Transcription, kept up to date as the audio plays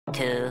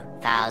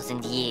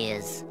2,000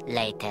 years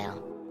later.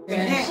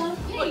 Okay,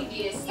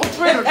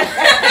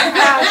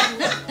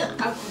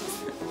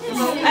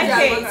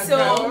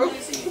 so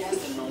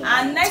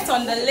our next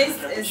on the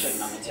list is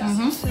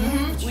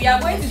we are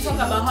going to talk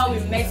about how we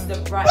met the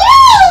bride.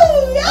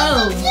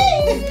 How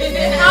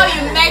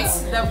you met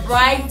the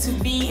bride to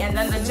be and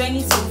then the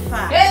journey so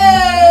far.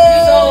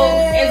 So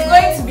it's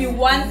going to be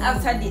one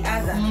after the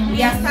other.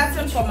 We are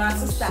starting from our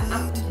sister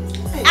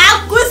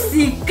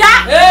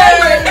Akusika.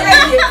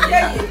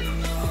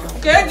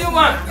 Okay, do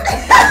one.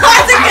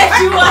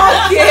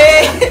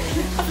 Okay.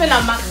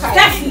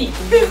 Stephanie.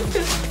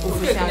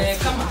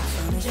 Come on.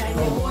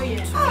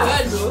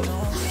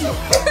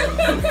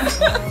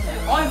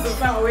 On the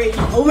side, wait.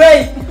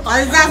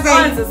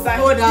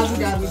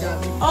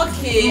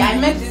 Okay, I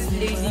met this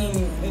lady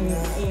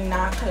in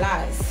our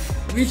class.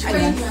 Which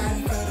class?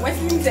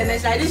 Western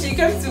International. I think she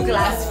came to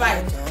class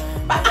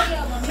 5. But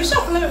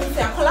Bishop let me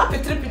say, I call up a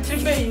trip.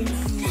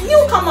 You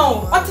come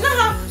out. But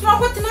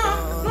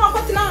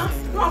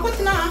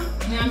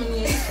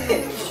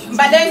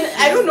then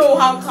I don't know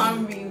how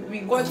come we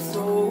got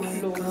so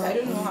close. I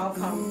don't know how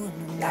come,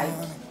 like,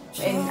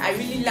 and I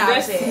really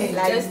loved her.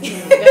 Like,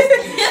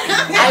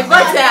 I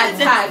got her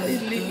attached.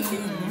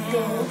 So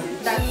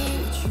that's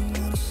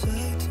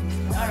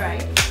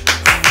alright.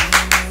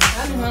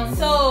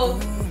 So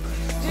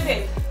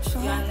Judith,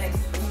 you are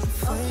next.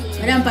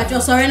 Madam Pacho,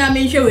 sorry, I'm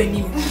in show with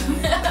you.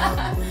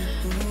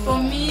 For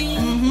me, I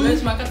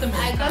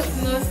got to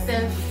know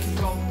Steph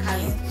from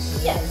college.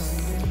 Yes.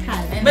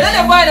 But then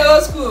the boy in the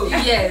old school.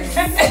 Yes.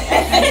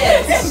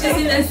 Yes. She's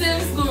in the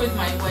same school with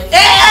my boy.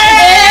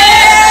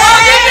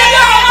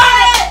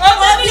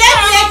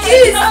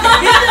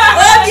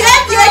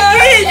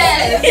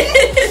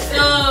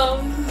 So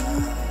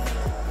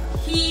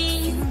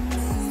he,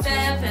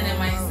 Steph, and then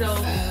myself,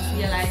 we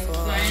are like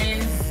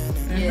friends.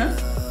 Yes.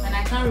 And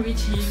I can't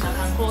reach him. I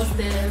can call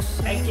Steph.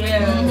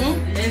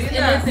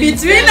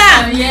 Between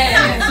them.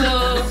 Yeah. So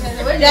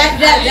we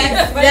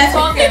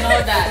talk and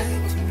all that.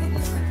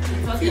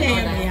 And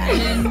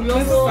then we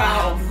also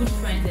are good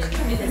friends and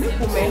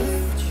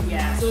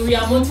yeah. So we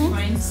are both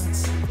friends.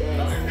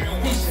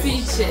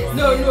 Teachers.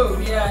 No,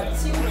 we are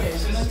teachers.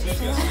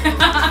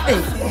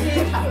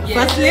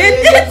 But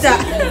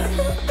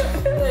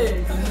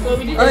So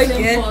we did the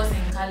same course in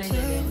college and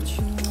then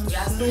we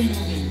are still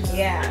moving.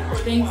 Yeah.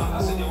 Things go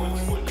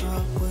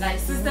like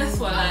sisters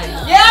for life.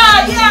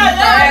 Yeah,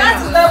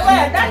 that's the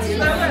word.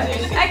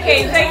 Okay,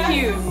 thank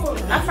you.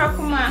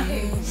 Afrakuma.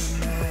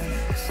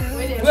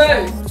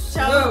 Wait.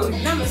 No.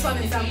 Number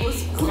 7 is supposed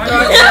to go.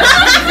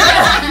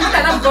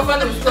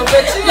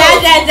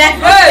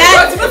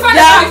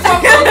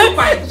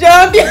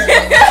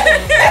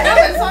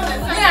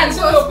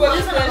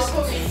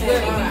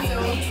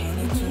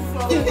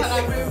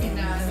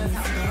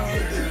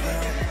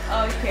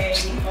 Okay.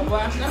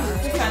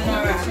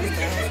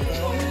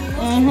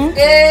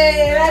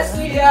 Hey, let's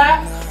see that.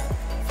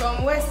 From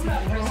West.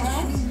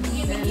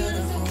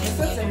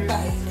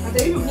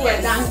 You were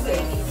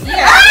dancing.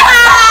 Yeah.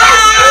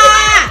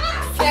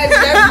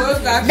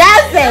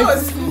 That's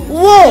it.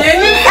 Whoa.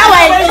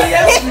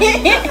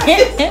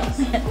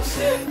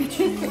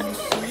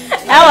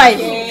 How are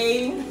you?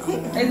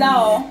 Is that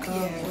all?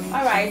 Yeah.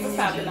 Alright, what's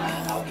happening?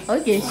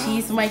 Okay,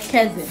 she's my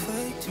cousin.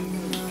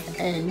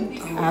 And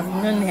I've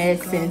known her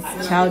since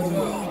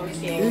childhood.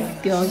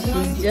 This girl,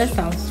 she's just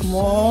a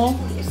small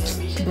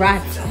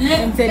brat.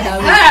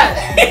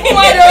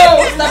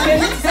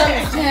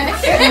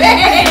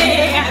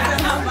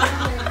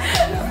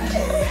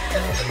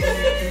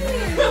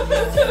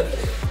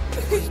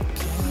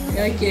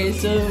 Okay,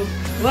 so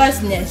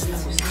what's next?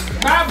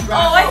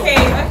 Oh,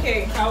 okay.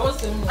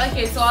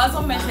 Okay, so I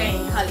also met her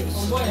in college.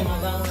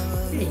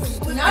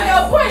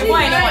 No, boy.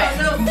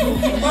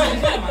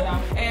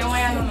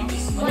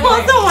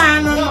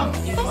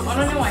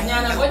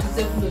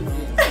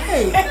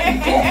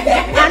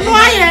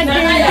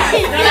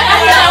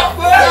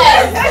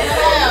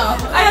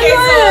 Okay,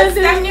 so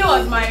Stephanie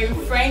was my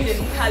friend in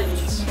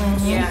college.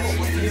 Yeah, she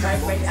used to be my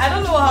friend. I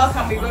don't know how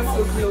come we got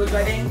so close,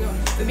 but then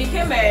we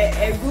became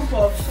a group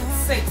of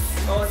 6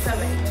 or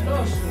 7.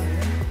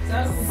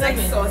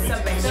 6 or 7,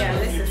 yeah,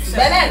 this is 7.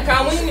 But then,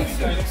 can we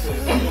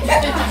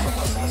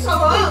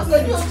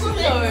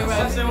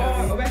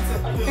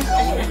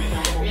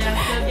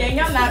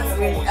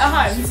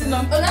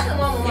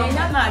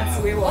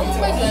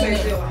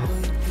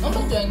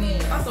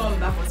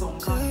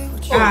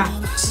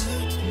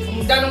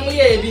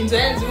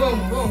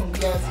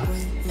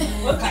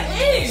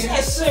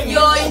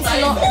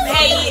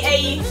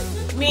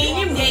me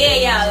and him,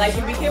 yeah, like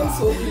we became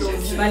so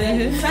close, but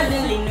then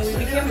suddenly we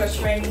became a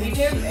friend. We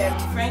became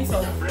friends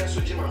of,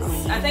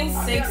 I think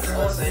 6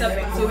 or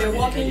 7. So we're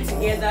working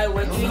together,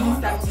 we're doing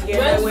stuff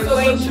together, we're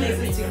going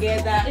places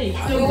together. We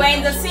were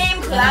in the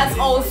same class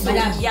also.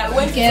 Yeah, we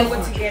went to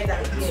school together.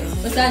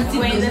 Yes. We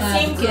were in the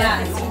same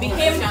class. We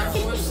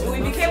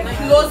became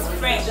close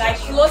friends, like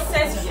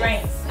closest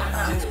friends.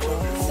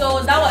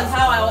 So that was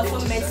how I also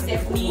met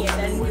Stephanie, and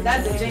then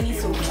that's the journey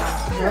so far.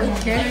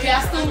 Okay. And we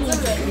are still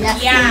moving. Yeah.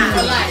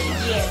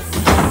 Yes.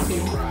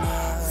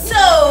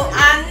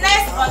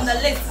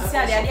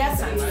 the idea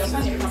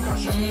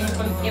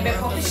you be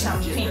pop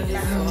champagne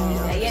na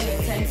yeah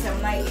intention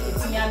na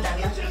it's me and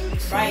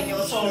right you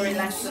so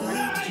relaxed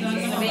na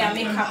be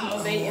makeup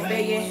no be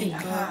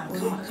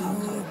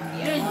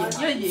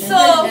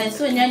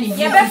so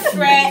you be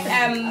friend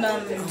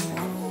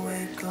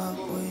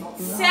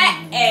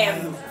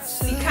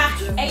sika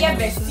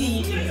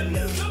bestie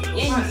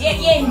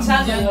ye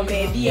nchano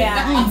baby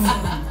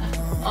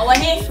oh when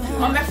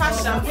on me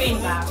fast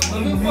champagne ba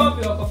we pop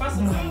your fast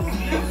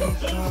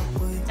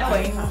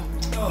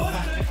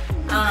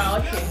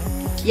okay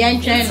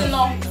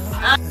yeah,